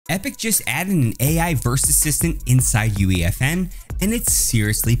Epic just added an AI verse assistant inside UEFN, and it's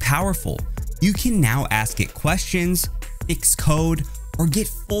seriously powerful. You can now ask it questions, fix code, or get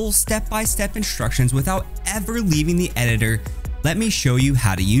full step-by-step instructions without ever leaving the editor. Let me show you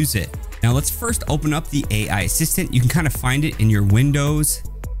how to use it. Now let's first open up the AI assistant. You can kind of find it in your Windows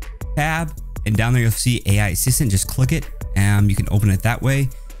tab, and down there you'll see AI assistant. Just click it and you can open it that way.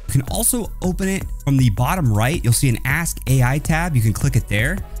 You can also open it from the bottom right. You'll see an Ask AI tab. You can click it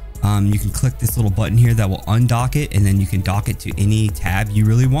there. You can click this little button here that will undock it, and then you can dock it to any tab you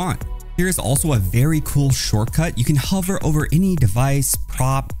really want. Here's also a very cool shortcut. You can hover over any device,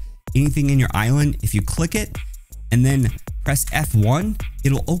 prop, anything in your island. If you click it and then press F1,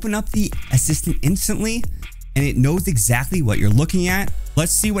 it'll open up the assistant instantly, and it knows exactly what you're looking at.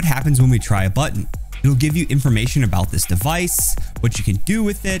 Let's see what happens when we try a button. It'll give you information about this device, what you can do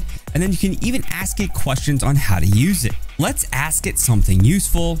with it, and then you can even ask it questions on how to use it. Let's ask it something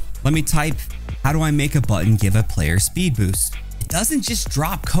useful. Let me type, how do I make a button give a player speed boost? It doesn't just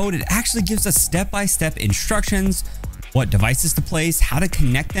drop code, it actually gives us step-by-step instructions, what devices to place, how to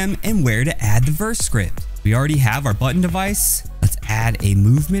connect them, and where to add the verse script. We already have our button device. Let's add a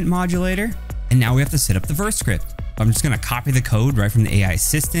movement modulator, and now we have to set up the verse script. I'm just going to copy the code right from the AI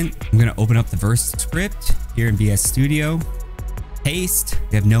assistant. I'm going to open up the verse script here in VS Studio. Paste.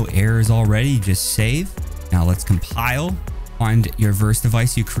 We have no errors already. Just save. Now let's compile. Find your verse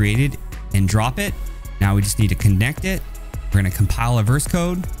device you created and drop it. Now we just need to connect it. We're going to compile a verse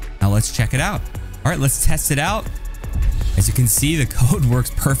code. Now let's check it out. All right, let's test it out. As you can see, the code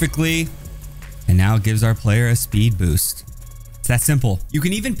works perfectly, and now it gives our player a speed boost. It's that simple. You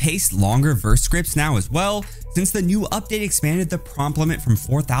can even paste longer verse scripts now as well. Since the new update expanded the prompt limit from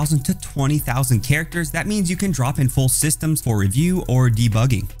 4,000 to 20,000 characters, that means you can drop in full systems for review or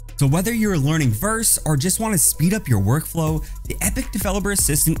debugging. So whether you're learning verse or just want to speed up your workflow, the Epic Developer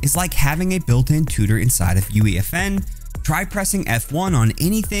Assistant is like having a built-in tutor inside of UEFN. Try pressing F1 on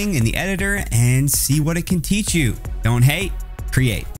anything in the editor and see what it can teach you. Don't hate, create.